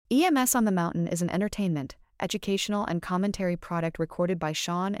EMS on the Mountain is an entertainment, educational, and commentary product recorded by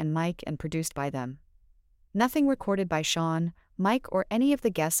Sean and Mike and produced by them. Nothing recorded by Sean, Mike, or any of the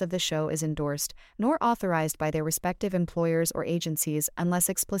guests of the show is endorsed, nor authorized by their respective employers or agencies unless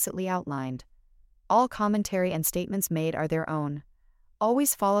explicitly outlined. All commentary and statements made are their own.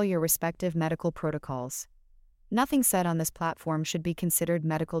 Always follow your respective medical protocols. Nothing said on this platform should be considered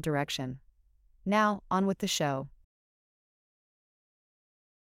medical direction. Now, on with the show.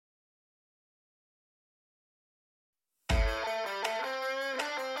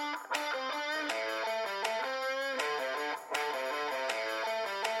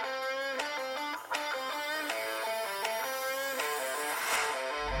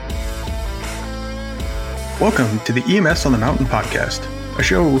 Welcome to the EMS on the Mountain podcast, a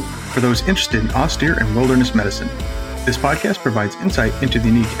show for those interested in austere and wilderness medicine. This podcast provides insight into the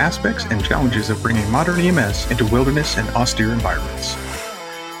unique aspects and challenges of bringing modern EMS into wilderness and austere environments.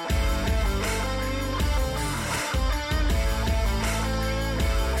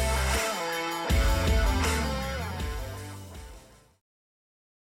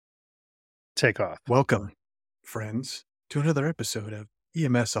 Take off. Welcome, friends, to another episode of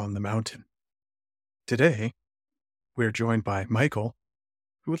EMS on the Mountain. Today, we're joined by Michael,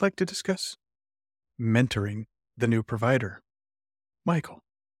 who would like to discuss mentoring the new provider. Michael,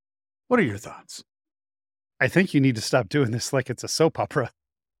 what are your thoughts? I think you need to stop doing this like it's a soap opera.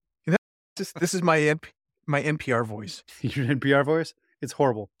 This is my NPR voice. Your NPR voice? It's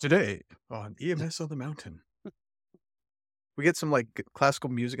horrible. Today on EMS on the Mountain. We get some classical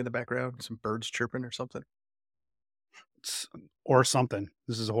music in the background, some birds chirping or something. Or something.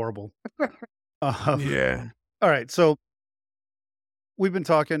 This is horrible. Yeah. All right. So we've been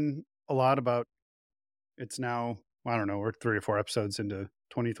talking a lot about, it's now, I don't know, we're 3 or 4 episodes into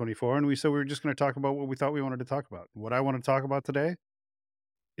 2024. And we said we were just going to talk about what we thought we wanted to talk about. What I want to talk about today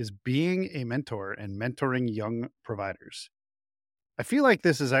is being a mentor and mentoring young providers. I feel like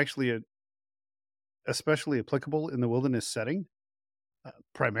this is actually especially applicable in the wilderness setting,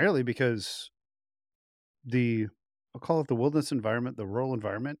 primarily because I'll call it the wilderness environment, the rural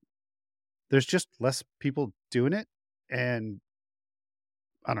environment. There's just less people doing it. And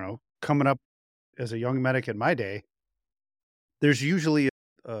I don't know, coming up as a young medic in my day, there's usually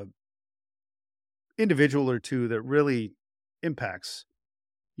a individual or two that really impacts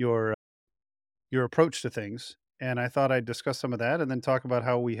your approach to things. And I thought I'd discuss some of that and then talk about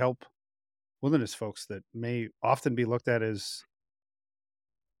how we help wilderness folks that may often be looked at as,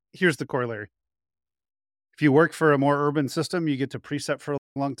 here's the corollary. If you work for a more urban system, you get to precept for a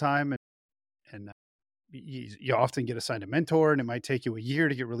long time, and you often get assigned a mentor, and it might take you a year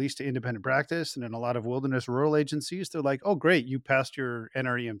to get released to independent practice. And in a lot of wilderness rural agencies, they're like, oh, great, you passed your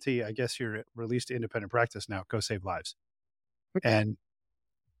NREMT. I guess you're released to independent practice now. Go save lives. And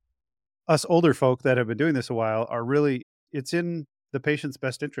us older folk that have been doing this a while are really, it's in the patient's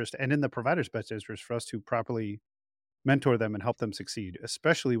best interest and in the provider's best interest for us to properly mentor them and help them succeed,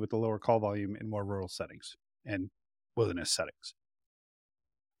 especially with the lower call volume in more rural settings and wilderness settings.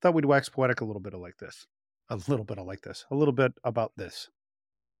 Thought we'd wax poetic a little bit about this.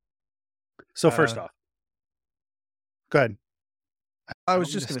 So first off, go ahead. I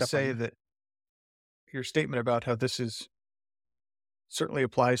was just going to say that your statement about how this is certainly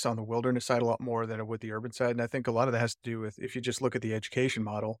applies on the wilderness side a lot more than it would the urban side. And I think a lot of that has to do with, if you just look at the education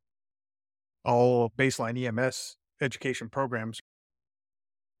model, all baseline EMS education programs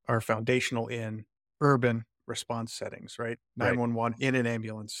are foundational in urban response settings, right? 911 in an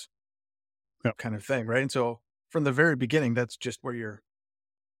ambulance kind of thing, right? And so from the very beginning, that's just where you're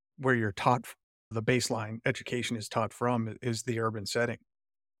taught. The baseline education is taught from is the urban setting.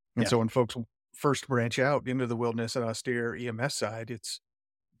 And so when folks first branch out into the wilderness and austere EMS side,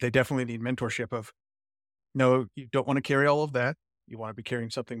 they definitely need mentorship of, no, you don't want to carry all of that. You want to be carrying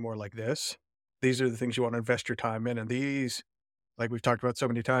something more like this. These are the things you want to invest your time in. And these, like we've talked about so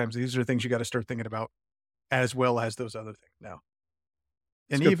many times, these are the things you got to start thinking about as well as those other things now.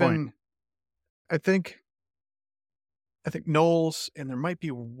 And even, I think Knowles, and there might be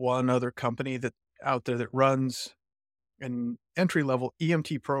one other company that out there that runs an entry-level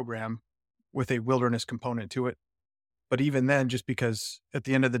EMT program with a wilderness component to it. But even then, just because at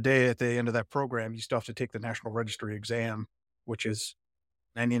the end of the day, at the end of that program, you still have to take the National Registry exam, which is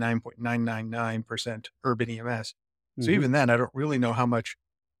 99.999% urban EMS. Mm-hmm. So even then, I don't really know how much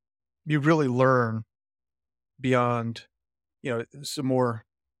you really learn beyond, some more,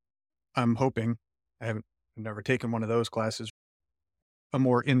 I'm hoping, I've never taken one of those classes, a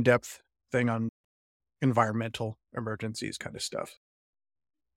more in-depth thing on environmental emergencies kind of stuff.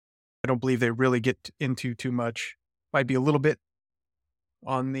 I don't believe they really get into too much. Might be a little bit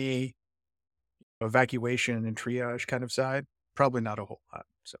On the evacuation and triage kind of side, probably not a whole lot.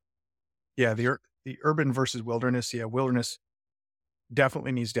 So, yeah, the urban versus wilderness. Yeah, wilderness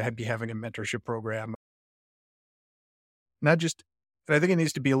definitely needs to be having a mentorship program. Not just, and I think it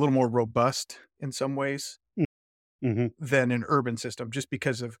needs to be a little more robust in some ways Mm-hmm. than an urban system, just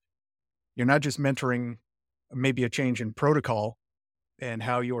because of you're not just mentoring maybe a change in protocol and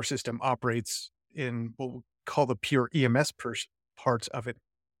how your system operates in what we'll call the pure EMS parts of it.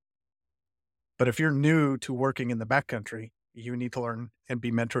 But if you're new to working in the backcountry, you need to learn and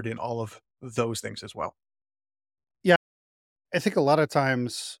be mentored in all of those things as well. Yeah, I think a lot of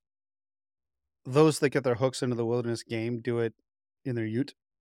times those that get their hooks into the wilderness game do it in their ute.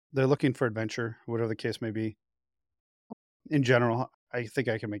 They're looking for adventure, whatever the case may be. In general, I think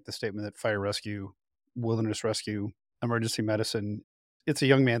I can make the statement that fire rescue, wilderness rescue, emergency medicine, it's a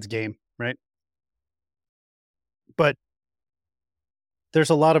young man's game, right? But there's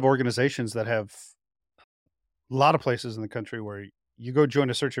a lot of organizations that have a lot of places in the country where you go join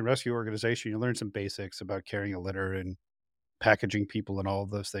a search and rescue organization, you learn some basics about carrying a litter and packaging people and all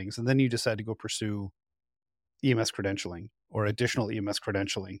of those things. And then you decide to go pursue EMS credentialing or additional EMS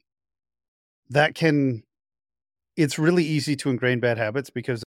credentialing. That can, it's really easy to ingrain bad habits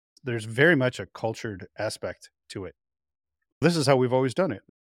because there's very much a cultured aspect to it. This is how we've always done it.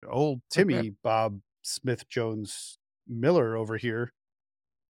 Old Timmy, Bob Smith Jones Miller over here,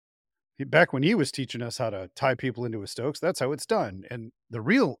 back when he was teaching us how to tie people into a Stokes, that's how it's done. And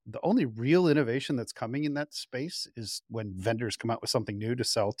the only real innovation that's coming in that space is when vendors come out with something new to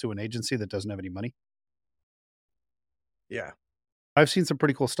sell to an agency that doesn't have any money. Yeah. I've seen some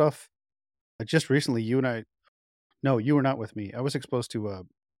pretty cool stuff. Just recently, you were not with me. I was exposed to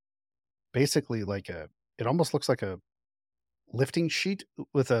basically like it almost looks like a lifting sheet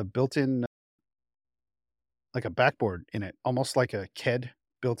with a built-in, like a backboard in it, almost like a KED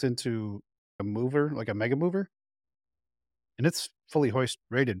built into a mover, like a mega mover. And it's fully hoist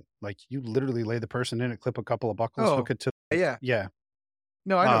rated. Like you literally lay the person in it, clip a couple of buckles, Oh, hook it to, yeah. yeah.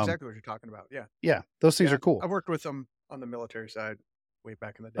 No, I know exactly what you're talking about. Yeah. Yeah. Those things Yeah. are cool. I worked with them on the military side way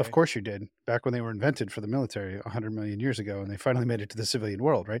back in the day. Of course you did. Back when they were invented for the military 100 million years ago, and they finally made it to the civilian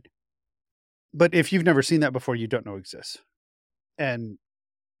world, right? But if you've never seen that before, you don't know it exists. And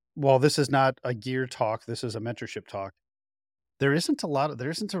while this is not a gear talk, this is a mentorship talk. There isn't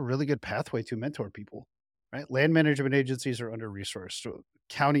a really good pathway to mentor people, right? Land management agencies are under resourced.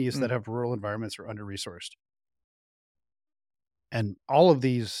 Counties that have rural environments are under resourced. And all of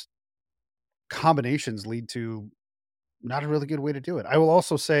these combinations lead to not a really good way to do it. I will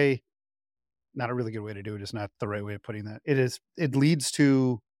also say not a really good way to do it is not the right way of putting that. It leads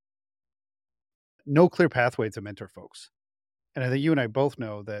to no clear pathway to mentor folks. And I think you and I both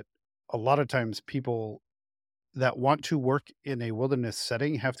know that a lot of times people that want to work in a wilderness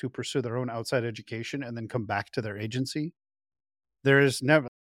setting have to pursue their own outside education and then come back to their agency. There is never,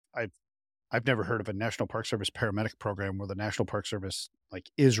 I've never heard of a National Park Service paramedic program where the National Park Service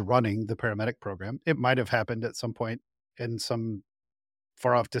is running the paramedic program. It might have happened at some point in some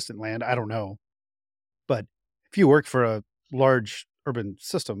far off distant land. I don't know. But if you work for a large urban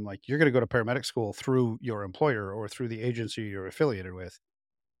system, you're going to go to paramedic school through your employer or through the agency you're affiliated with.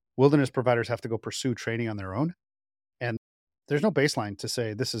 Wilderness providers have to go pursue training on their own. And there's no baseline to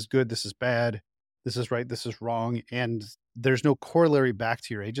say this is good, this is bad, this is right, this is wrong. And there's no corollary back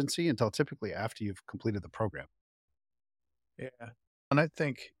to your agency until typically after you've completed the program. Yeah. And I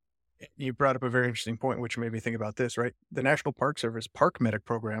think you brought up a very interesting point, which made me think about this, right? The National Park Service Park Medic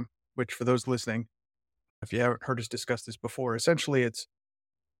program, which for those listening, if you haven't heard us discuss this before, essentially it's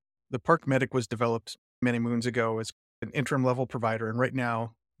the Park Medic was developed many moons ago as an interim level provider. And right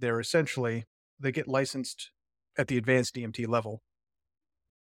now they get licensed at the advanced DMT level.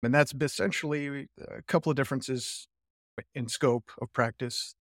 And that's essentially a couple of differences in scope of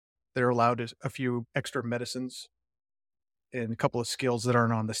practice. They're allowed a few extra medicines and a couple of skills that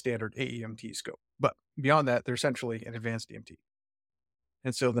aren't on the standard AEMT scope. But beyond that, they're essentially an advanced DMT.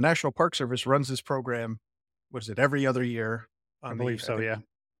 And so the National Park Service runs this program, what is it, every other year? I believe so, yeah.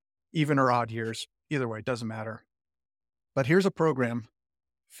 Even or odd years, either way, it doesn't matter. But here's a program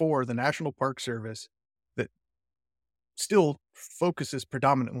for the National Park Service that still focuses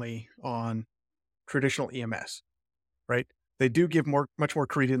predominantly on traditional EMS, right? They do give much more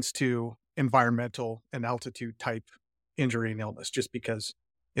credence to environmental and altitude type injury and illness just because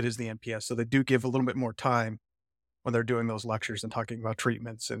it is the NPS. So they do give a little bit more time when they're doing those lectures and talking about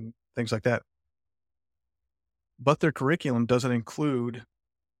treatments and things like that. But their curriculum doesn't include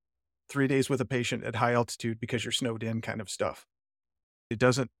 3 days with a patient at high altitude because you're snowed in kind of stuff. It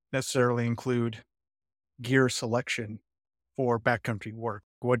doesn't necessarily include gear selection for backcountry work.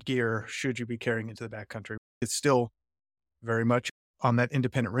 What gear should you be carrying into the backcountry? It's still very much on that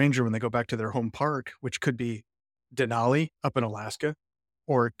independent ranger when they go back to their home park, which could be Denali up in Alaska,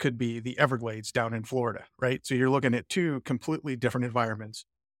 or it could be the Everglades down in Florida, right? So you're looking at two completely different environments.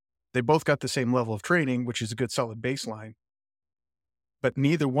 They both got the same level of training, which is a good solid baseline, but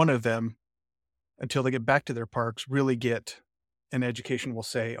neither one of them, until they get back to their parks, really get an education, we'll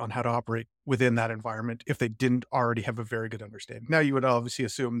say, on how to operate within that environment if they didn't already have a very good understanding. Now, you would obviously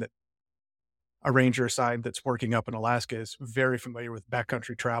assume that a ranger assigned that's working up in Alaska is very familiar with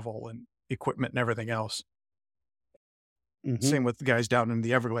backcountry travel and equipment and everything else. Mm-hmm. Same with the guys down in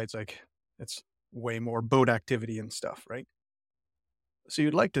the Everglades, like it's way more boat activity and stuff, right? So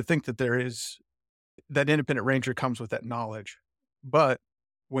you'd like to think that there is that independent ranger comes with that knowledge. But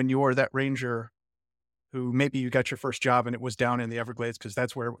when you're that ranger who maybe you got your first job and it was down in the Everglades because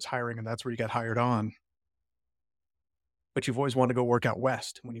that's where it was hiring and that's where you got hired on, but you've always wanted to go work out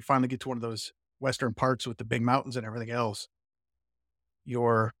west. When you finally get to one of those western parts with the big mountains and everything else,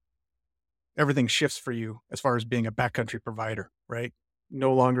 everything shifts for you as far as being a backcountry provider, right?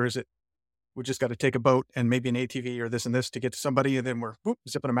 No longer is it, we just got to take a boat and maybe an ATV or this and this to get to somebody, and then we're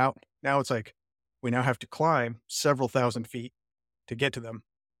zipping them out. Now it's like we now have to climb several thousand feet to get to them,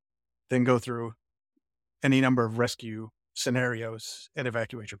 then go through any number of rescue scenarios and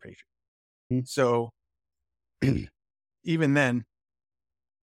evacuate your patient. Mm-hmm. So even then,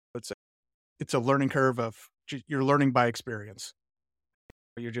 it's a learning curve of you're learning by experience.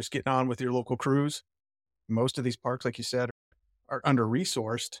 You're just getting on with your local crews. Most of these parks, like you said, are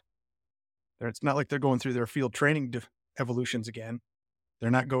under-resourced. It's not like they're going through their field training evolutions again.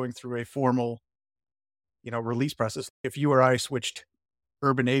 They're not going through a formal, release process. If you or I switched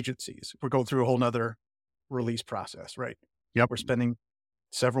urban agencies, we're going through a whole nother release process, right? Yep. We're spending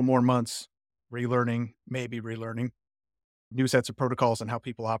several more months relearning new sets of protocols on how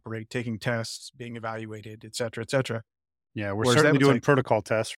people operate, taking tests, being evaluated, et cetera, et cetera. Yeah, we're certainly doing protocol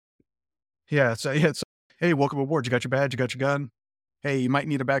tests. Yeah, it's hey, welcome aboard. You got your badge, you got your gun. Hey, you might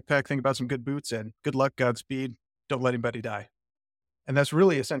need a backpack. Think about some good boots and good luck, Godspeed. Don't let anybody die. And that's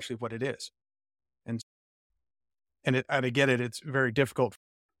really essentially what it is. And I get it. It's very difficult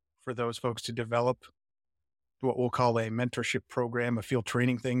for those folks to develop what we'll call a mentorship program, a field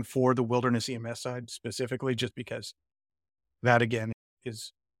training thing for the wilderness EMS side specifically, just because that again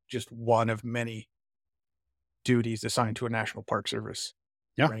is just one of many duties assigned to a National Park Service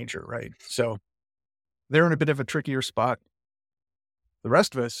ranger, right? So they're in a bit of a trickier spot. The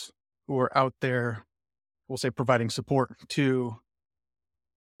rest of us who are out there, we'll say, providing support to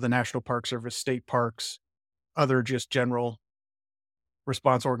the National Park Service, state parks, other just general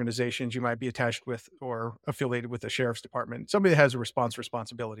response organizations you might be attached with or affiliated with the sheriff's department. Somebody that has a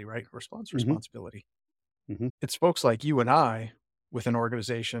responsibility, right? Responsibility. Mm-hmm. It's folks like you and I with an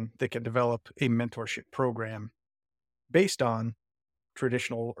organization that can develop a mentorship program based on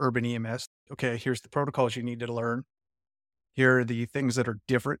traditional urban EMS. Okay, here's the protocols you need to learn. Here are the things that are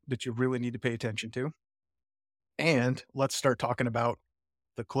different that you really need to pay attention to. And let's start talking about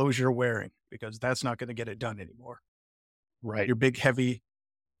the clothes you're wearing, because that's not going to get it done anymore. Right. Your big, heavy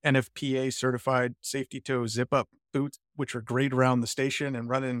NFPA certified safety toe zip up boots, which are great around the station and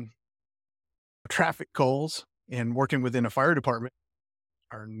running traffic coals and working within a fire department,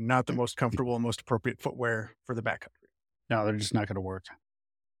 are not the most comfortable and most appropriate footwear for the backcountry. No, they're just not going to work.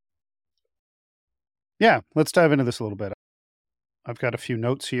 Yeah, let's dive into this a little bit. I've got a few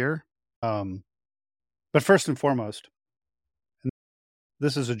notes here. But first and foremost, and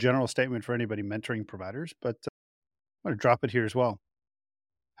this is a general statement for anybody mentoring providers, but I'm going to drop it here as well.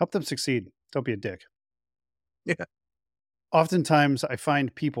 Help them succeed. Don't be a dick. Yeah. Oftentimes I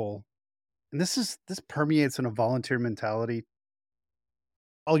find people, and this permeates in a volunteer mentality.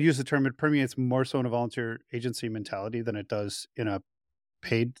 I'll use the term, it permeates more so in a volunteer agency mentality than it does in a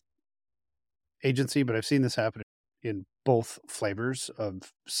paid agency, but I've seen this happen in both flavors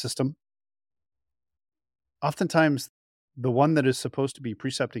of system. Oftentimes, the one that is supposed to be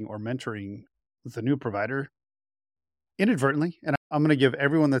precepting or mentoring the new provider inadvertently, and I'm going to give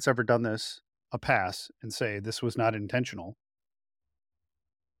everyone that's ever done this a pass and say this was not intentional,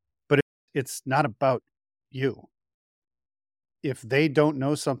 but it's not about you. If they don't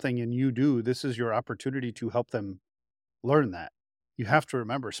know something and you do, this is your opportunity to help them learn that. You have to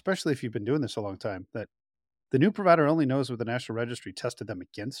remember, especially if you've been doing this a long time, that the new provider only knows what the National Registry tested them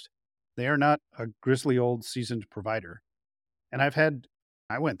against. They are not a grizzly old seasoned provider. And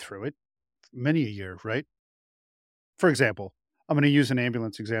I went through it many a year, right? For example, I'm going to use an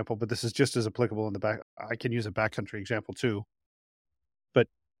ambulance example, but this is just as applicable in the back. I can use a backcountry example too. But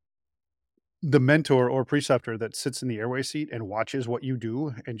the mentor or preceptor that sits in the airway seat and watches what you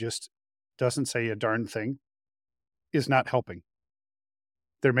do and just doesn't say a darn thing is not helping.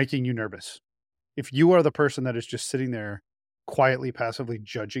 They're making you nervous. If you are the person that is just sitting there quietly, passively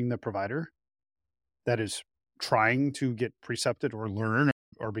judging the provider that is trying to get precepted or learn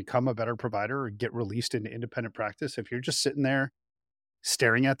or become a better provider or get released into independent practice, if you're just sitting there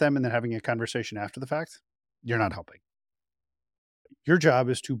staring at them and then having a conversation after the fact, you're not helping. Your job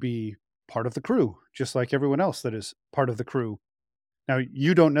is to be part of the crew, just like everyone else that is part of the crew. Now,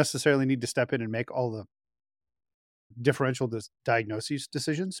 you don't necessarily need to step in and make all the differential diagnoses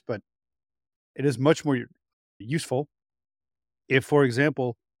decisions, but it is much more useful if, for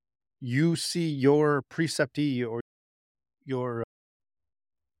example, you see your preceptee or your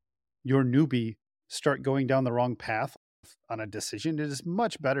newbie start going down the wrong path on a decision. It is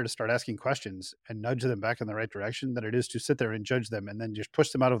much better to start asking questions and nudge them back in the right direction than it is to sit there and judge them and then just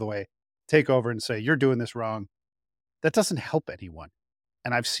push them out of the way, take over and say, you're doing this wrong. That doesn't help anyone.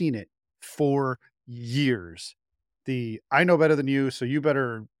 And I've seen it for years. I know better than you, so you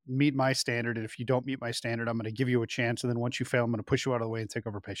better meet my standard. And if you don't meet my standard, I'm going to give you a chance. And then once you fail, I'm going to push you out of the way and take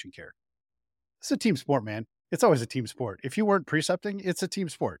over patient care. It's a team sport, man. It's always a team sport. If you weren't precepting, it's a team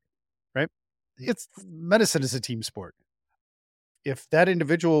sport, right? Medicine is a team sport. If that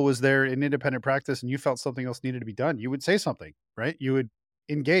individual was there in independent practice and you felt something else needed to be done, you would say something, right? You would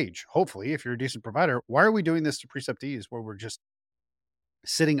engage. Hopefully, if you're a decent provider, why are we doing this to preceptees where we're just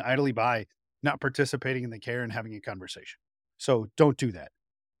sitting idly by, not participating in the care and having a conversation? So don't do that.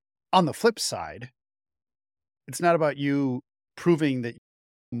 On the flip side, it's not about you proving that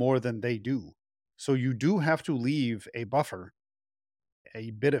more than they do. So you do have to leave a buffer, a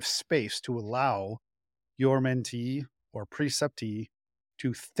bit of space to allow your mentee or preceptee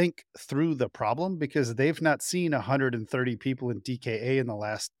to think through the problem, because they've not seen 130 people in DKA in the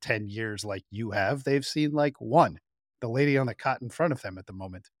last 10 years like you have. They've seen like one, the lady on the cot in front of them at the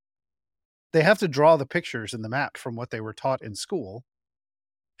moment. They have to draw the pictures in the map from what they were taught in school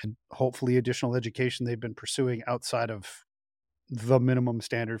and hopefully additional education they've been pursuing outside of the minimum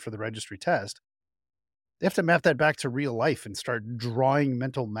standard for the registry test. They have to map that back to real life and start drawing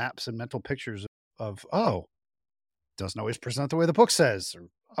mental maps and mental pictures of, oh, doesn't always present the way the book says, or,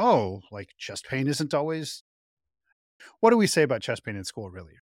 oh, like chest pain isn't always. What do we say about chest pain in school,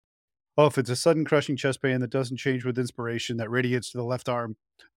 really? Oh, if it's a sudden crushing chest pain that doesn't change with inspiration, that radiates to the left arm,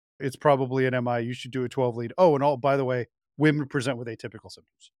 it's probably an MI. You should do a 12 lead. Oh, and by the way, women present with atypical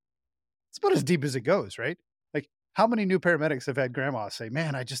symptoms. It's about as deep as it goes, right? Like, how many new paramedics have had grandma say,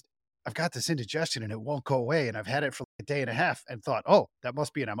 man, I've got this indigestion and it won't go away. And I've had it for a day and a half and thought, oh, that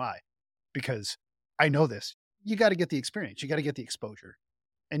must be an MI because I know this. You got to get the experience. You got to get the exposure,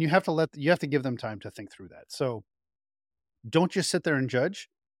 and you have to give them time to think through that. So don't just sit there and judge,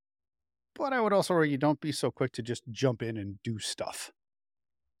 but I would also argue don't be so quick to just jump in and do stuff.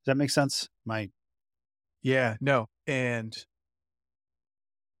 Does that make sense? Yeah, no. And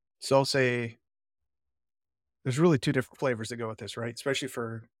so I'll say there's really two different flavors that go with this, right? Especially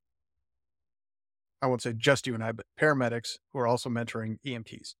for, I won't say just you and I, but paramedics who are also mentoring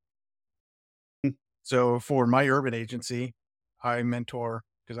EMTs. So for my urban agency, I mentor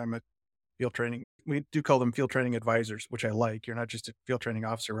because I'm a field training. We do call them field training advisors, which I like. You're not just a field training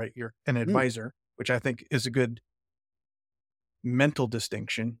officer, right? You're an advisor, which I think is a good mental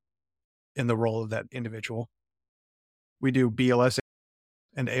distinction in the role of that individual. We do BLS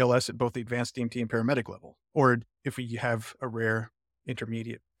and ALS at both the advanced EMT and paramedic level. Or if we have a rare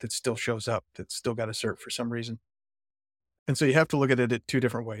intermediate that still shows up, that's still got a cert for some reason. And so you have to look at it at two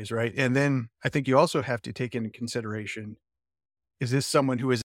different ways, right? And then I think you also have to take into consideration, is this someone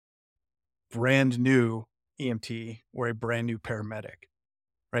who is brand new EMT or a brand new paramedic,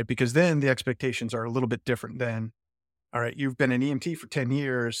 right? Because then the expectations are a little bit different than, all right, you've been an EMT for 10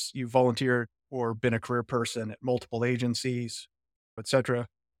 years, you've volunteered or been a career person at multiple agencies, et cetera.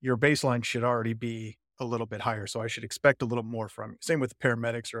 Your baseline should already be a little bit higher. So I should expect a little more from you. Same with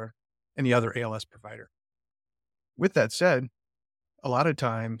paramedics or any other ALS provider. With that said, a lot of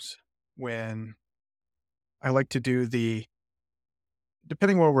times when I like to do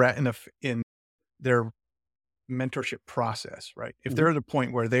depending where we're at in their mentorship process, right? If they're at a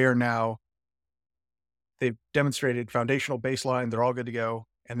point where they've demonstrated foundational baseline, they're all good to go,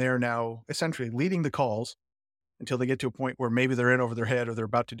 and they're now essentially leading the calls until they get to a point where maybe they're in over their head or they're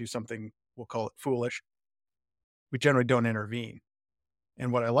about to do something, we'll call it foolish, we generally don't intervene.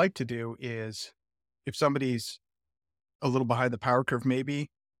 And what I like to do is if somebody's a little behind the power curve,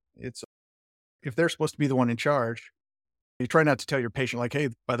 maybe if they're supposed to be the one in charge, you try not to tell your patient like, hey,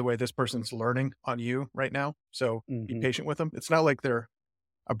 by the way, this person's learning on you right now. So be patient with them. It's not like they're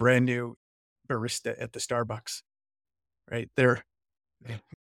a brand new barista at the Starbucks, right? They're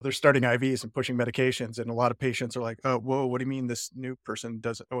starting IVs and pushing medications, and a lot of patients are like, "Oh, whoa, what do you mean this new person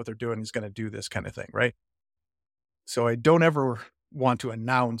doesn't know what they're doing? Is going to do this kind of thing," right? So I don't ever want to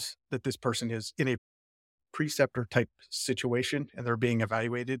announce that this person is in a preceptor type situation and they're being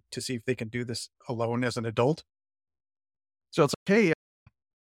evaluated to see if they can do this alone as an adult. So it's like,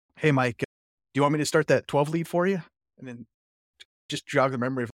 hey, Mike, do you want me to start that 12 lead for you? And then just jog the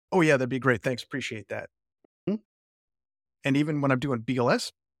memory of, oh yeah, that'd be great. Thanks. Appreciate that. And even when I'm doing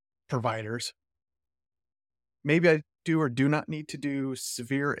BLS providers, maybe I do or do not need to do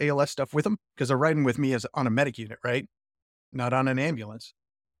severe ALS stuff with them because they're riding with me as on a medic unit, right? Not on an ambulance,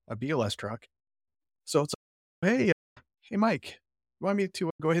 a BLS truck. So it's like, hey, Mike, you want me to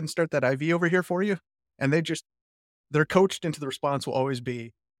go ahead and start that IV over here for you? And they're coached into the response will always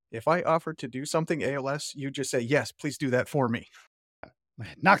be, if I offer to do something ALS, you just say, yes, please do that for me.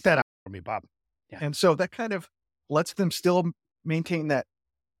 Knock that out for me, Bob. Yeah. And so that kind of lets them still maintain that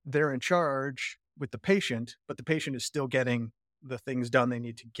they're in charge with the patient, but the patient is still getting the things done they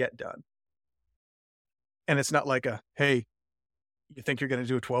need to get done. And it's not like hey, you think you're going to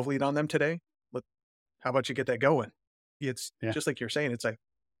do a 12 lead on them today? How about you get that going? It's just like you're saying,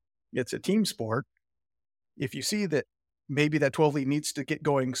 it's a team sport. If you see that maybe that 12 lead needs to get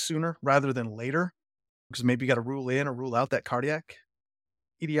going sooner rather than later, because maybe you got to rule in or rule out that cardiac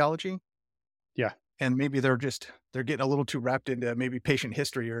etiology. Yeah. And maybe they're getting a little too wrapped into maybe patient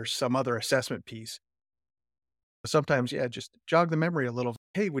history or some other assessment piece. Sometimes, just jog the memory a little.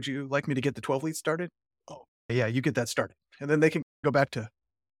 Hey, would you like me to get the 12 lead started? Oh, yeah, you get that started. And then they can go back to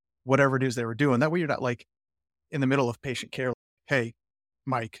whatever it is they were doing. That way you're not like in the middle of patient care. Like, hey,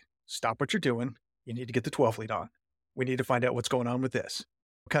 Mike, stop what you're doing. You need to get the 12 lead on. We need to find out what's going on with this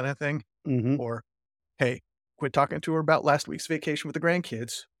kind of thing. Mm-hmm. Or, hey, quit talking to her about last week's vacation with the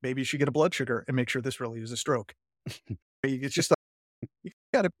grandkids. Maybe you should get a blood sugar and make sure this really is a stroke. It's just like, you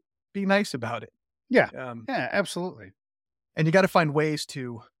got to be nice about it. Yeah. Yeah, absolutely. And you got to find ways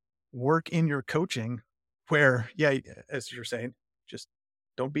to work in your coaching where, as you're saying, just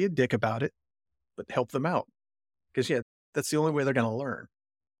don't be a dick about it, but help them out. Because, that's the only way they're going to learn.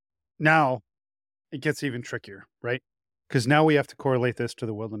 Now, it gets even trickier, right? Because now we have to correlate this to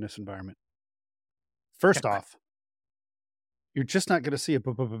the wilderness environment. First off, you're just not going to see a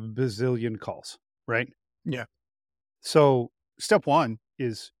bazillion calls, right? Yeah. So step one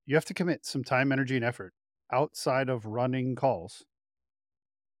is you have to commit some time, energy, and effort outside of running calls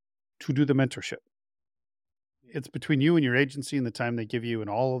to do the mentorship. It's between you and your agency and the time they give you and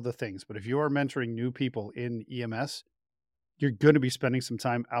all of the things. But if you are mentoring new people in EMS, you're going to be spending some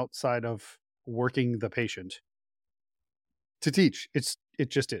time outside of working the patient to teach. It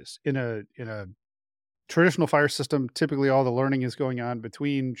just is. In a traditional fire system, typically all the learning is going on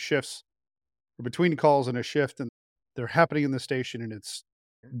between shifts or between calls and a shift, and they're happening in the station, and it's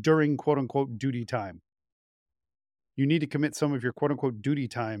during quote unquote duty time. You need to commit some of your quote unquote duty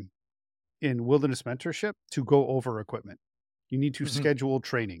time in wilderness mentorship to go over equipment. You need to schedule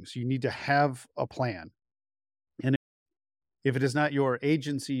trainings. You need to have a plan. And if it is not your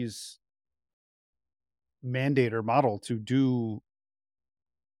agency's mandate or model to do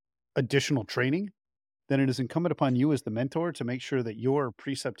additional training, then it is incumbent upon you as the mentor to make sure that your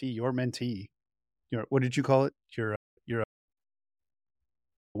preceptee, your mentee, what did you call it?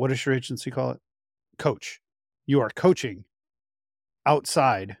 What does your agency call it? Coach. You are coaching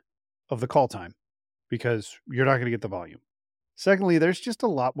outside of the call time because you're not going to get the volume. Secondly, there's just a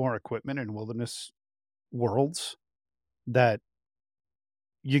lot more equipment in wilderness worlds that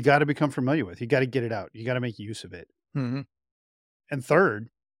you got to become familiar with. You got to get it out. You got to make use of it. Mm-hmm. And third,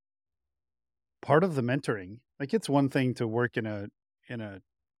 part of the mentoring, like it's one thing to work in a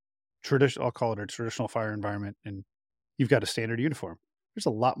traditional, I'll call it a traditional fire environment, and you've got a standard uniform. There's a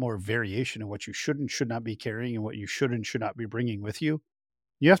lot more variation in what you should and should not be carrying and what you should and should not be bringing with you.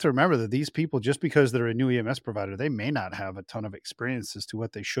 You have to remember that these people, just because they're a new EMS provider, they may not have a ton of experience as to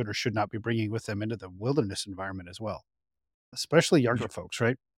what they should or should not be bringing with them into the wilderness environment as well, especially younger folks,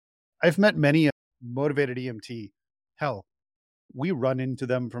 right? I've met many motivated EMT. Hell, we run into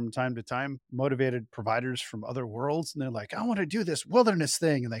them from time to time, motivated providers from other worlds. And they're like, I want to do this wilderness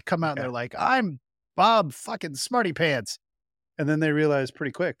thing. And they come out and they're like, I'm Bob fucking Smarty Pants. And then they realize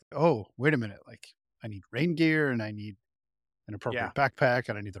pretty quick, oh, wait a minute. Like I need rain gear and I need an appropriate backpack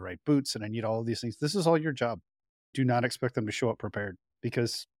and I need the right boots and I need all of these things. This is all your job. Do not expect them to show up prepared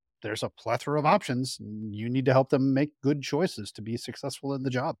because there's a plethora of options. And you need to help them make good choices to be successful in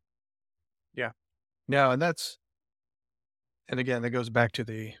the job. Yeah. No, and again, that goes back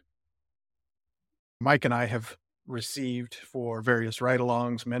to Mike and I have received for various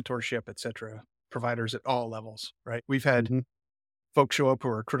ride-alongs, mentorship, etc., providers at all levels, right? We've had folks show up who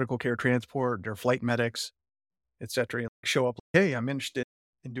are critical care transport, they're flight medics, etc., show up, hey, I'm interested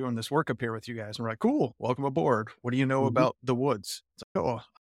in doing this work up here with you guys. And we're like, cool, welcome aboard. What do you know about the woods? It's like, oh,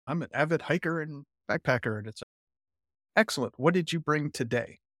 I'm an avid hiker and backpacker. And it's like, excellent. What did you bring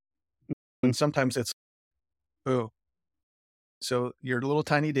today? And sometimes it's, oh, so your little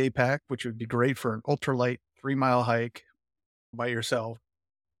tiny day pack, which would be great for an ultralight 3-mile hike by yourself,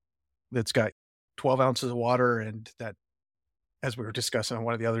 that's got 12 ounces of water, and that, as we were discussing on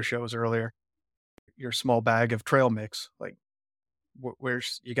one of the other shows earlier, your small bag of trail mix, like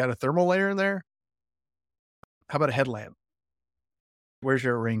where's, you got a thermal layer in there? How about a headlamp? Where's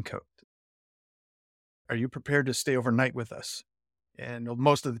your raincoat? Are you prepared to stay overnight with us? And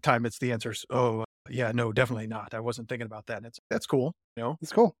most of the time it's the answer is, oh yeah, no, definitely not. I wasn't thinking about that. And it's, that's cool.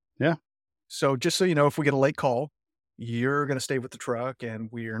 It's cool. Yeah. So just so you know, if we get a late call, you're going to stay with the truck and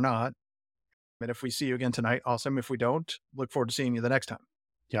we are not. And if we see you again tonight, awesome. If we don't, look forward to seeing you the next time.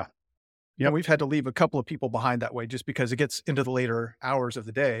 Yeah. Yep. And we've had to leave a couple of people behind that way just because it gets into the later hours of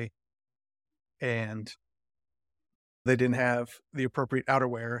the day and they didn't have the appropriate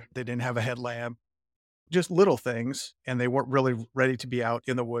outerwear. They didn't have a headlamp, just little things. And they weren't really ready to be out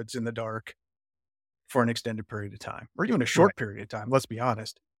in the woods in the dark for an extended period of time, or even a short period of time. Let's be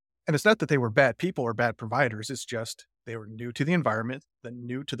honest. And it's not that they were bad people or bad providers. It's just they were new to the environment,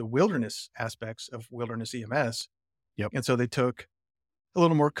 new to the wilderness aspects of wilderness EMS. Yep. And so they took a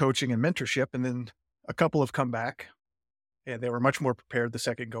little more coaching and mentorship. And then a couple have come back and they were much more prepared the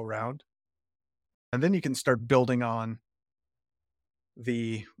second go round. And then you can start building on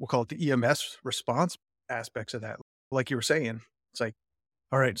the, we'll call it the EMS response aspects of that. Like you were saying, it's like,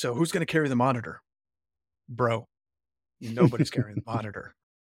 all right, so who's going to carry the monitor? Bro, nobody's carrying the monitor.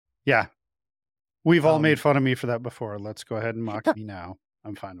 Yeah. We've all made fun of me for that before. Let's go ahead and mock me now.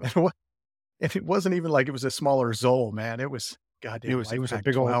 I'm fine with it. And it wasn't even like it was a smaller Zoll, man. It was goddamn. It was a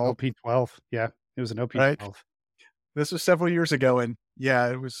big old OP12. Yeah. It was an OP12. Right? This was several years ago. And yeah,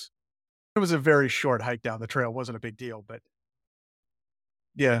 it was a very short hike down the trail. It wasn't a big deal, but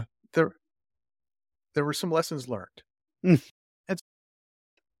yeah, there were some lessons learned. And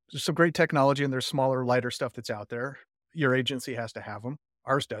there's some great technology and there's smaller, lighter stuff that's out there. Your agency has to have them.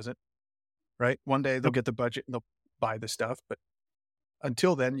 Ours doesn't, right? One day they'll get the budget and they'll buy the stuff. But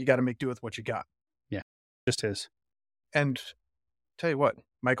until then, you got to make do with what you got. Yeah, just his. And tell you what,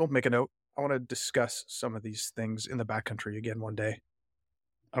 Michael, make a note. I want to discuss some of these things in the backcountry again one day.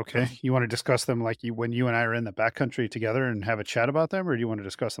 Okay. You want to discuss them like when you and I are in the backcountry together and have a chat about them, or do you want to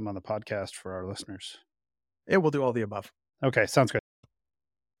discuss them on the podcast for our listeners? Yeah, we'll do all the above. Okay, sounds good.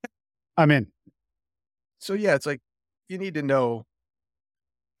 I'm in. So yeah, it's like you need to know,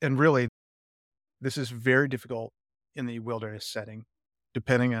 and really, this is very difficult in the wilderness setting,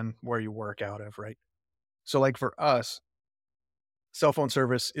 depending on where you work out of, right? So like for us, cell phone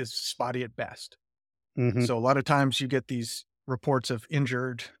service is spotty at best. So a lot of times you get these reports of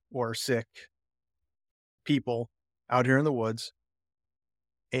injured or sick people out here in the woods,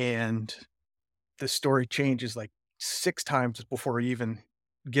 and the story changes like 6 times before you even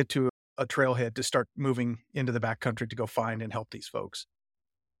get to a trailhead to start moving into the backcountry to go find and help these folks.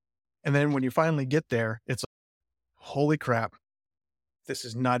 And then when you finally get there, it's like, holy crap, this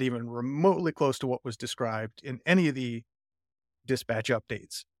is not even remotely close to what was described in any of the dispatch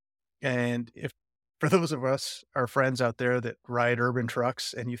updates. And if, for those of us, our friends out there that ride urban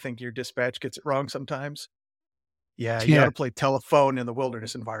trucks and you think your dispatch gets it wrong sometimes, you got to play telephone in the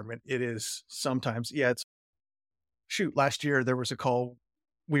wilderness environment. It is sometimes, it's, shoot, last year there was a call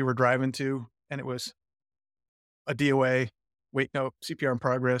we were driving to and it was a DOA. Wait, no, CPR in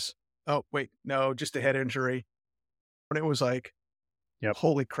progress. Oh, wait, no, just a head injury. And it was like,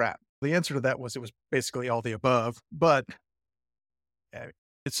 holy crap. The answer to that was it was basically all the above, but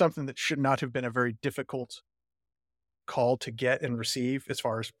it's something that should not have been a very difficult call to get and receive as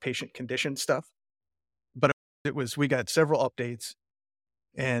far as patient condition stuff. But it was, we got several updates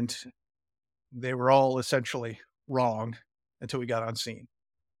and they were all essentially wrong until we got on scene.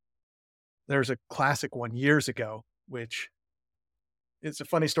 There's a classic one years ago, which is a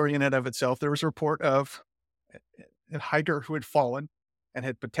funny story in and of itself. There was a report of a hiker who had fallen and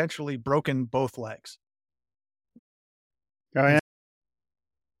had potentially broken both legs. Oh, yeah.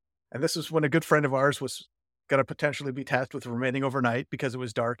 And this is when a good friend of ours was going to potentially be tasked with remaining overnight because it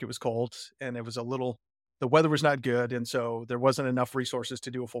was dark, it was cold, and it was the weather was not good. And so there wasn't enough resources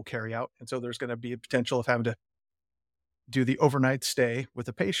to do a full carry out. And so there's going to be a potential of having to do the overnight stay with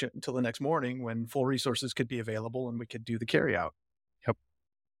the patient until the next morning when full resources could be available and we could do the carry out. Yep.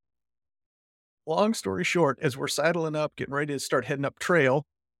 long story short, as we're saddling up, getting ready to start heading up trail,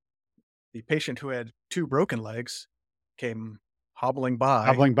 the patient who had 2 broken legs came hobbling by,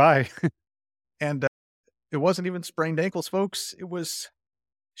 Hobbling by. and, it wasn't even sprained ankles, folks. It was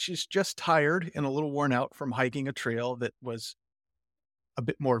she's just tired and a little worn out from hiking a trail that was a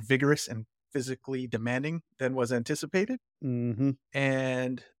bit more vigorous and physically demanding than was anticipated, Hmm.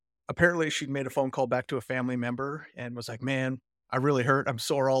 and apparently she'd made a phone call back to a family member and was like, "Man, I really hurt. I'm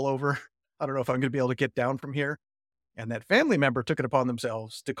sore all over. I don't know if I'm gonna be able to get down from here." And that family member took it upon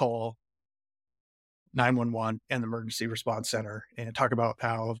themselves to call 911 and the emergency response center and talk about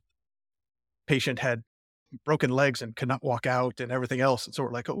how patient had broken legs and could not walk out and everything else. And so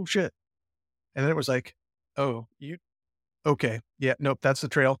we're like, "Oh shit." And then it was like, "Oh, you okay. Yeah, nope, that's the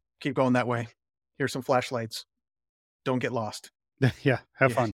trail. Keep going that way. Here's some flashlights. Don't get lost." Yeah.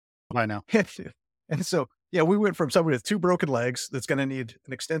 Have Yeah. fun. Bye now. And so, yeah, we went from somebody with 2 broken legs that's gonna need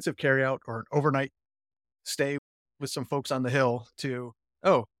an extensive carryout or an overnight stay with some folks on the hill to,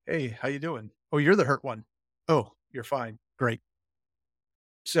 "Oh, hey, how you doing? Oh, you're the hurt one. Oh, you're fine. Great."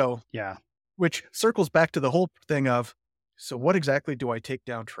 So, Yeah. which circles back to the whole thing of, so what exactly do I take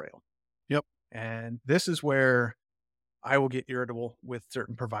down trail? Yep. And this is where I will get irritable with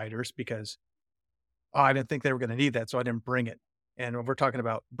certain providers because, "Oh, I didn't think they were gonna need that, so I didn't bring it." And when we're talking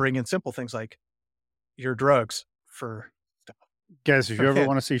about bringing simple things like your drugs for stuff. Guys, if you ever Man,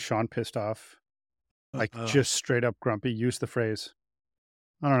 want to see Sean pissed off, like uh, just straight up grumpy, use the phrase,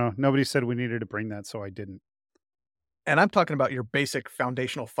 I don't know. Nobody said we needed to bring that, so I didn't. and I'm talking about your basic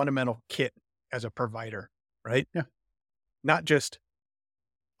foundational fundamental kit as a provider, right? Yeah. Not just,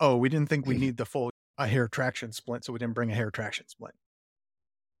 "Oh, we didn't think we need the full a hair traction splint, so we didn't bring a hair traction splint."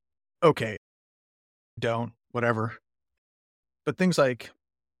 Okay, don't, whatever. But things like,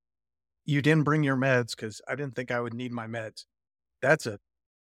 "You didn't bring your meds because I didn't think I would need my meds." That's a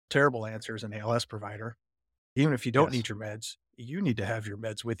terrible answer as an ALS provider. Even if you don't Yes. need your meds, you need to have your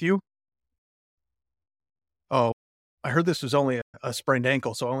meds with you. "Oh, I heard this was only a sprained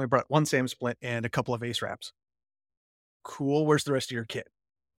ankle, so I only brought 1 SAM splint and a couple of ACE wraps." Cool, where's the rest of your kit?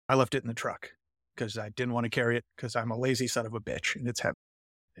 "I left it in the truck because I didn't wanna carry it because 'cause I'm a lazy son of a bitch and it's heavy."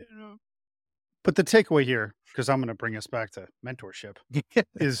 You know, but the takeaway here, because I'm going to bring us back to mentorship,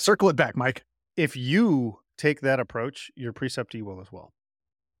 is Circle it back, Mike. if you take that approach, your preceptee will as well,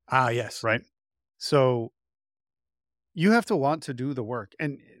 Ah, yes. right? So you have to want to do the work.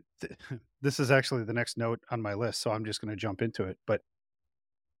 And this is actually the next note on my list. So I'm just going to jump into it. But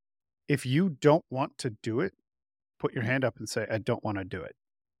if you don't want to do it, put your hand up and say, I don't want to do it.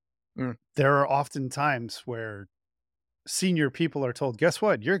 Mm. There are often times where senior people are told, guess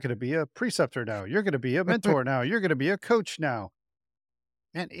what? You're going to be a preceptor now. You're going to be a mentor now. You're going to be a coach now.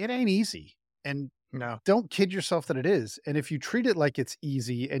 Man, it ain't easy. And No. don't kid yourself that it is. And if you treat it like it's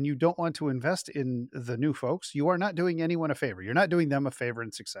easy and you don't want to invest in the new folks, you are not doing anyone a favor. You're not doing them a favor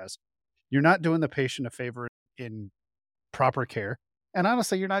in success. You're not doing the patient a favor in proper care. And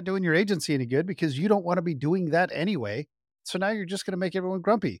honestly, you're not doing your agency any good because you don't want to be doing that anyway. So now you're just going to make everyone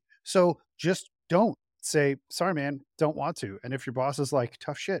grumpy. So just don't say, sorry, man, don't want to. And if your boss is like,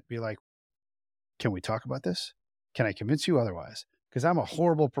 tough shit, be like, can we talk about this? Can I convince you otherwise? Because I'm a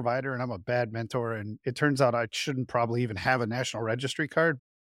horrible provider and I'm a bad mentor. And it turns out I shouldn't probably even have a national registry card.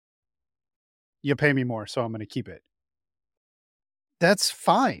 You pay me more, so I'm going to keep it. That's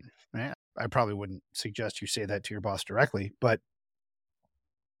fine. Right? I probably wouldn't suggest you say that to your boss directly, but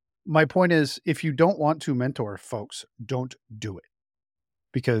my point is, if you don't want to mentor folks, don't do it,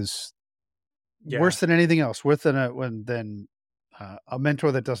 because Yeah. worse than anything else, worse than a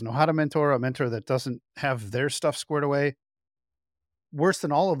mentor that doesn't know how to mentor, a mentor that doesn't have their stuff squared away. Worse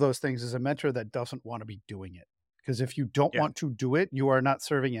than all of those things is a mentor that doesn't want to be doing it. Because if you don't Yeah. want to do it, you are not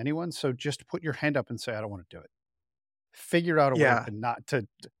serving anyone. So just put your hand up and say, I don't want to do it. Figure out a way Yeah. to not to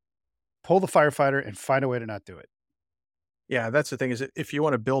pull the firefighter and find a way to not do it. Yeah, that's the thing is that if you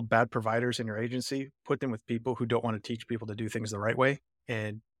wanna build bad providers in your agency, put them with people who don't wanna teach people to do things the right way,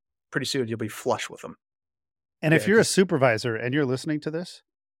 and pretty soon you'll be flush with them. And if Yeah, you're a 'cause supervisor and you're listening to this,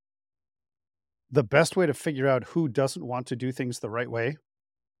 the best way to figure out who doesn't want to do things the right way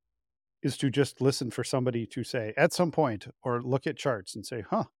is to just listen for somebody to say at some point, or look at charts and say,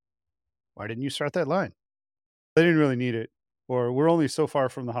 huh, why didn't you start that line? They didn't really need it. Or we're only so far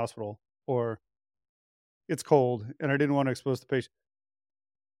from the hospital. Or it's cold and I didn't want to expose the patient.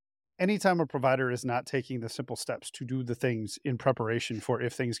 Anytime a provider is not taking the simple steps to do the things in preparation for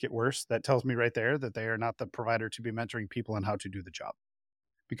if things get worse, that tells me right there that they are not the provider to be mentoring people on how to do the job,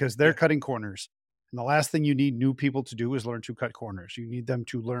 because they're Yeah. cutting corners. And the last thing you need new people to do is learn to cut corners. You need them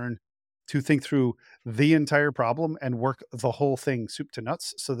to learn to think through the entire problem and work the whole thing soup to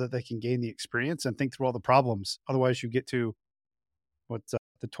nuts so that they can gain the experience and think through all the problems. Otherwise, you get to what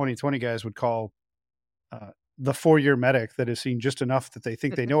the 2020 guys would call the 4-year medic that has seen just enough that they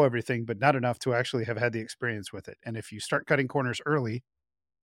think they know everything, but not enough to actually have had the experience with it. And if you start cutting corners early,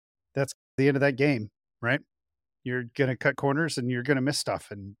 that's the end of that game, right? You're going to cut corners and you're going to miss stuff.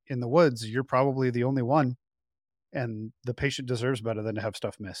 And in the woods, you're probably the only one. And the patient deserves better than to have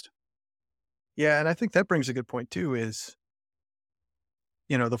stuff missed. Yeah, and I think that brings a good point too, is,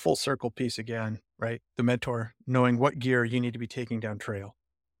 the full circle piece again, right? The mentor knowing what gear you need to be taking down trail,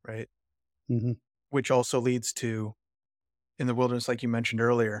 right? Mm-hmm. Which also leads to, in the wilderness, like you mentioned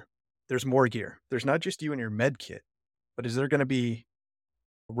earlier, there's more gear. There's not just you and your med kit, but is there going to be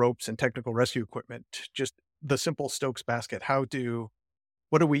ropes and technical rescue equipment? Just the simple Stokes basket.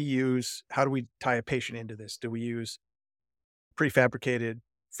 What do we use? How do we tie a patient into this? Do we use prefabricated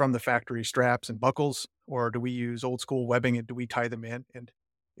from the factory straps and buckles, or do we use old school webbing and do we tie them in? And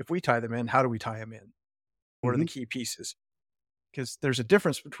if we tie them in, how do we tie them in? What are the key pieces? Because there's a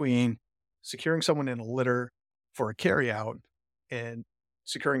difference between securing someone in a litter for a carryout and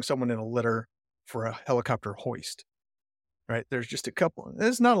securing someone in a litter for a helicopter hoist, right? There's just a couple,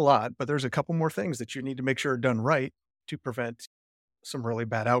 there's not a lot, but there's a couple more things that you need to make sure are done right to prevent some really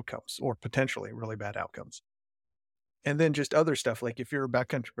bad outcomes or potentially really bad outcomes. And then just other stuff, like if you're a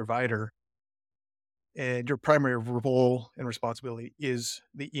backcountry provider and your primary role and responsibility is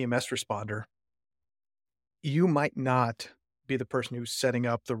the EMS responder, you might not be the person who's setting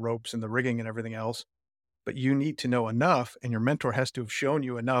up the ropes and the rigging and everything else, but you need to know enough, and your mentor has to have shown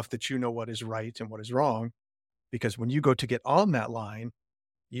you enough that you know what is right and what is wrong. Because when you go to get on that line,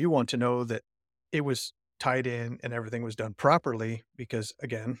 you want to know that it was tied in and everything was done properly, because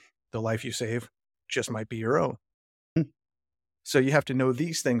again, the life you save just might be your own. So you have to know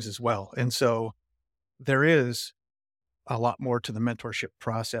these things as well. And so there is a lot more to the mentorship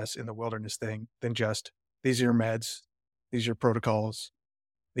process in the wilderness thing than just, these are your meds, these are your protocols,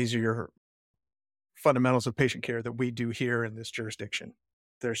 these are your fundamentals of patient care that we do here in this jurisdiction.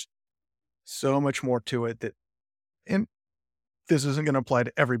 There's so much more to it and this isn't going to apply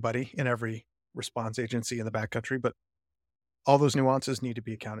to everybody in every response agency in the backcountry, but all those nuances need to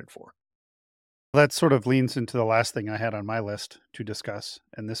be accounted for. That sort of leans into the last thing I had on my list to discuss,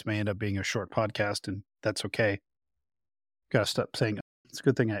 and this may end up being a short podcast, and that's okay. Gotta stop saying, it's a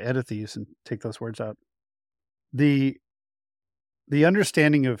good thing I edit these and take those words out. The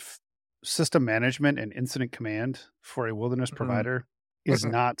understanding of system management and incident command for a wilderness provider is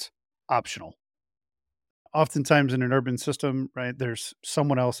not optional. Oftentimes in an urban system, right, there's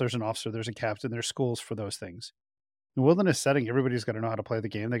someone else, there's an officer, there's a captain, there's schools for those things. In a wilderness setting, everybody's got to know how to play the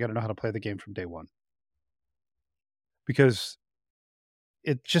game. They got to know how to play the game from day one. Because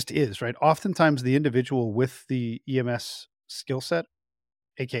it just is, right? Oftentimes the individual with the EMS skill set,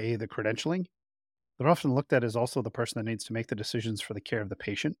 aka the credentialing, they're often looked at as also the person that needs to make the decisions for the care of the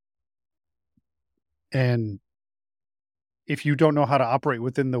patient. And if you don't know how to operate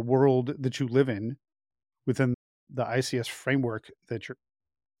within the world that you live in, within the ICS framework that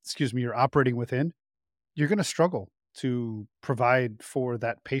you're operating within, you're going to struggle to provide for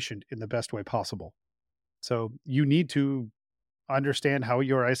that patient in the best way possible. So you need to understand how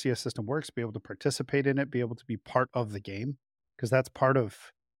your ICS system works, be able to participate in it, be able to be part of the game, because that's part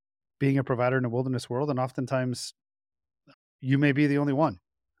of being a provider in a wilderness world. And oftentimes you may be the only one.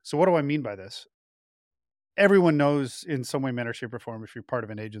 So what do I mean by this? Everyone knows in some way, manner, shape, or form, if you're part of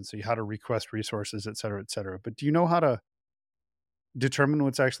an agency, how to request resources, et cetera, et cetera. But do you know how to determine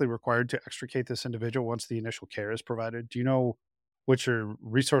what's actually required to extricate this individual once the initial care is provided? Do you know what your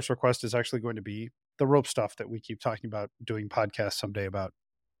resource request is actually going to be? The rope stuff that we keep talking about, doing podcasts someday about.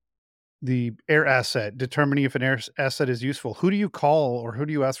 The air asset, determining if an air asset is useful. Who do you call or who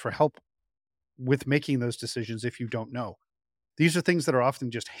do you ask for help with making those decisions if you don't know? These are things that are often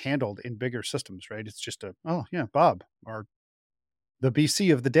just handled in bigger systems, right? It's just Bob or the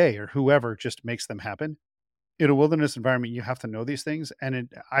BC of the day or whoever just makes them happen. In a wilderness environment, you have to know these things. And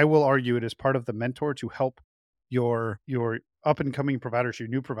I will argue it is part of the mentor to help your up and coming providers, your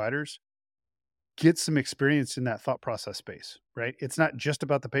new providers, get some experience in that thought process space, right? It's not just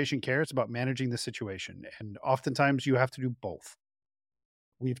about the patient care. It's about managing the situation. And oftentimes you have to do both.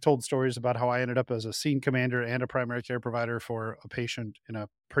 We've told stories about how I ended up as a scene commander and a primary care provider for a patient in a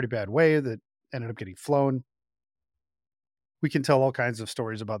pretty bad way that ended up getting flown. We can tell all kinds of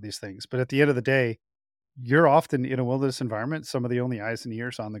stories about these things, but at the end of the day, you're often in a wilderness environment, some of the only eyes and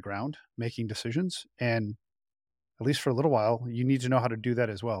ears on the ground making decisions. And at least for a little while, you need to know how to do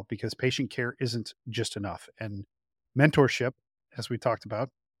that as well, because patient care isn't just enough. And mentorship, as we talked about,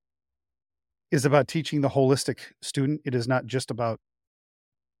 is about teaching the holistic student. It is not just about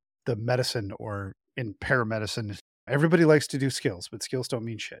the medicine or in paramedicine. Everybody likes to do skills, but skills don't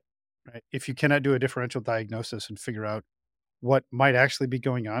mean shit, right? If you cannot do a differential diagnosis and figure out what might actually be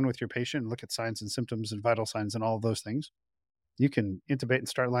going on with your patient, look at signs and symptoms and vital signs and all of those things, you can intubate and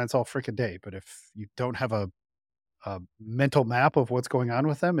start lines all freaking day. But if you don't have a mental map of what's going on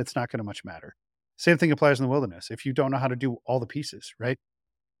with them, it's not going to much matter. Same thing applies in the wilderness. If you don't know how to do all the pieces, right?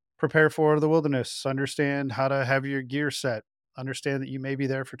 Prepare for the wilderness, understand how to have your gear set, understand that you may be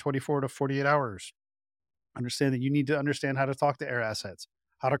there for 24 to 48 hours, understand that you need to understand how to talk to air assets,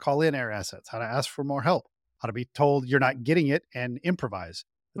 how to call in air assets, how to ask for more help, how to be told you're not getting it and improvise.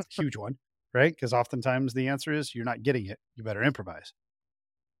 That's a huge one, right? Because oftentimes the answer is you're not getting it. You better improvise.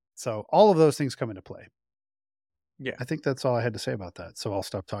 So all of those things come into play. Yeah. I think that's all I had to say about that. So I'll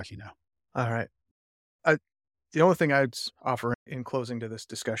stop talking now. All right. The only thing I'd offer in closing to this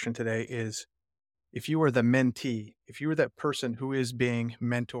discussion today is if you are the mentee, if you are that person who is being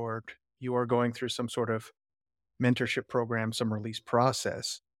mentored, you are going through some sort of mentorship program, some release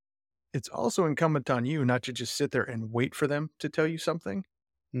process, it's also incumbent on you not to just sit there and wait for them to tell you something.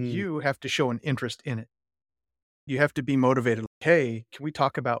 You have to show an interest in it. You have to be motivated. Hey, can we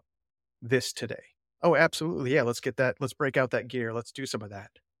talk about this today? Oh, absolutely. Yeah, let's get that. Let's break out that gear. Let's do some of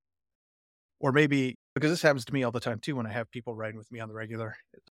that. Or maybe, because this happens to me all the time too, when I have people riding with me on the regular.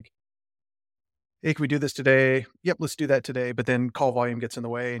 It's like, hey, can we do this today? Yep, let's do that today. But then call volume gets in the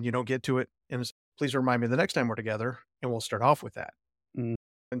way and you don't get to it. And please remind me the next time we're together and we'll start off with that. Mm.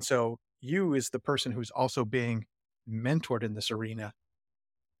 And so you is the person who's also being mentored in this arena.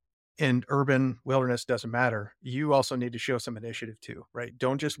 In urban wilderness, doesn't matter. You also need to show some initiative too, right?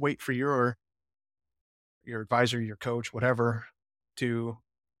 Don't just wait for your advisor, your coach, whatever, to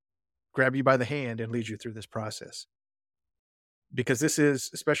grab you by the hand and lead you through this process. Because this is,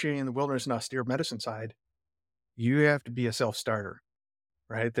 especially in the wilderness and austere medicine side, you have to be a self-starter,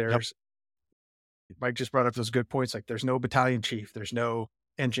 right? Mike just brought up those good points. Like there's no battalion chief, there's no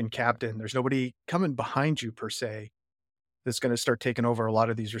engine captain, there's nobody coming behind you per se that's going to start taking over a lot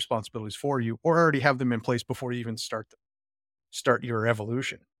of these responsibilities for you, or already have them in place before you even start your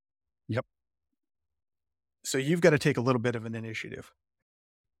evolution. Yep. So you've got to take a little bit of an initiative.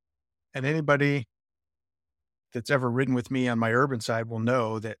 And anybody that's ever ridden with me on my urban side will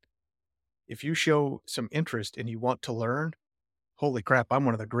know that if you show some interest and you want to learn, holy crap, I'm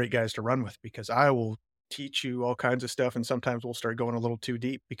one of the great guys to run with, because I will teach you all kinds of stuff. And sometimes we'll start going a little too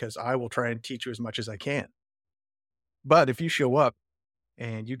deep because I will try and teach you as much as I can. But if you show up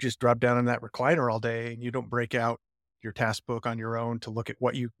and you just drop down in that recliner all day and you don't break out your task book on your own to look at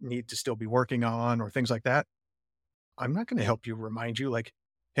what you need to still be working on or things like that, I'm not going to help you remind you like,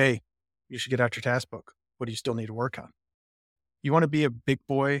 hey, you should get out your task book. What do you still need to work on? You want to be a big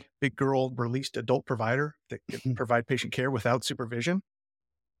boy, big girl, released adult provider that can provide patient care without supervision?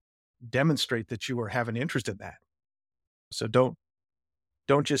 Demonstrate that you are having interest in that. So don't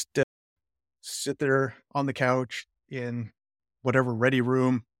just sit there on the couch in whatever ready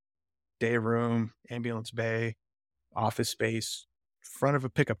room, day room, ambulance bay, office space, front of a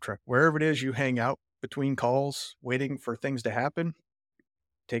pickup truck, wherever it is you hang out between calls, waiting for things to happen.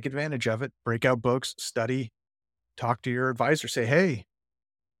 Take advantage of it, break out books, study, talk to your advisor, say, hey,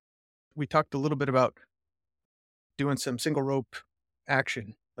 we talked a little bit about doing some single rope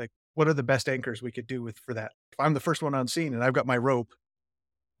action. Like, what are the best anchors we could do for that? If I'm the first one on scene and I've got my rope,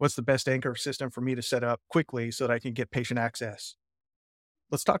 what's the best anchor system for me to set up quickly so that I can get patient access?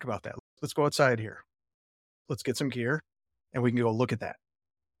 Let's talk about that. Let's go outside here. Let's get some gear and we can go look at that.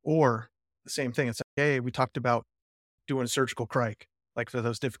 Or the same thing. It's like, hey, we talked about doing a surgical crike, like for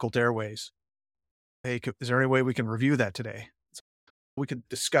those difficult airways. Hey, is there any way we can review that today? We could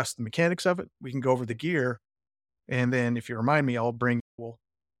discuss the mechanics of it. We can go over the gear. And then if you remind me, we'll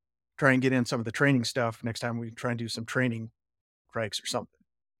try and get in some of the training stuff next time we try and do some training crikes or something.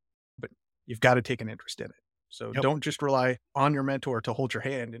 But you've got to take an interest in it. So Don't just rely on your mentor to hold your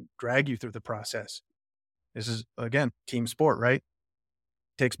hand and drag you through the process. This is, again, team sport, right?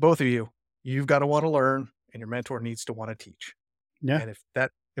 It takes both of you. You've got to want to learn and your mentor needs to want to teach. Yeah. And if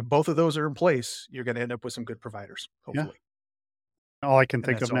both of those are in place, you're going to end up with some good providers, hopefully. Yeah. All I can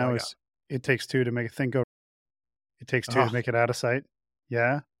think of now is it takes two to make a thing go. It takes two to make it out of sight.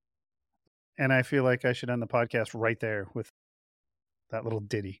 Yeah. And I feel like I should end the podcast right there with that little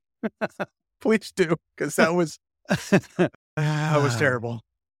ditty. Please do, because that was terrible.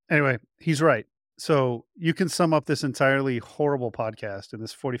 Anyway, he's right. So you can sum up this entirely horrible podcast and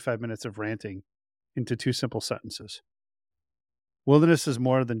this 45 minutes of ranting into two simple sentences. Wilderness is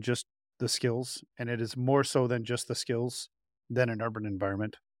more than just the skills, and it is more so than just the skills than an urban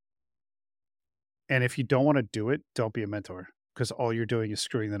environment. And if you don't want to do it, don't be a mentor, because all you're doing is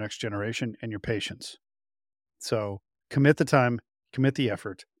screwing the next generation and your patients. So commit the time, commit the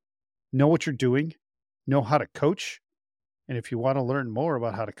effort, know what you're doing, know how to coach. And if you want to learn more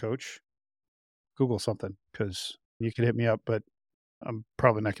about how to coach, Google something, because you can hit me up, but I'm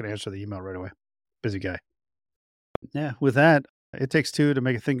probably not going to answer the email right away. Busy guy. Yeah, with that, it takes two to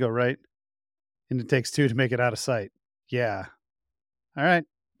make a thing go right, and it takes two to make it out of sight. Yeah. All right.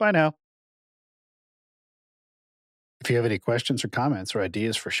 Bye now. If you have any questions or comments or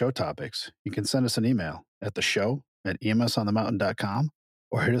ideas for show topics, you can send us an email at theshow@emsonthemountain.com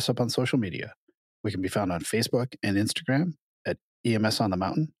or hit us up on social media. We can be found on Facebook and Instagram at EMS on the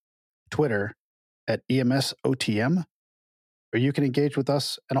Mountain, Twitter at EMSOTM, or you can engage with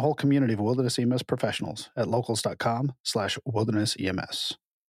us and a whole community of wilderness EMS professionals at locals.com/wildernessems.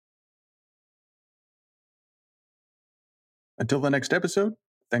 Until the next episode,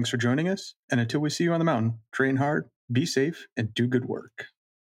 thanks for joining us. And until we see you on the mountain, train hard, be safe, and do good work.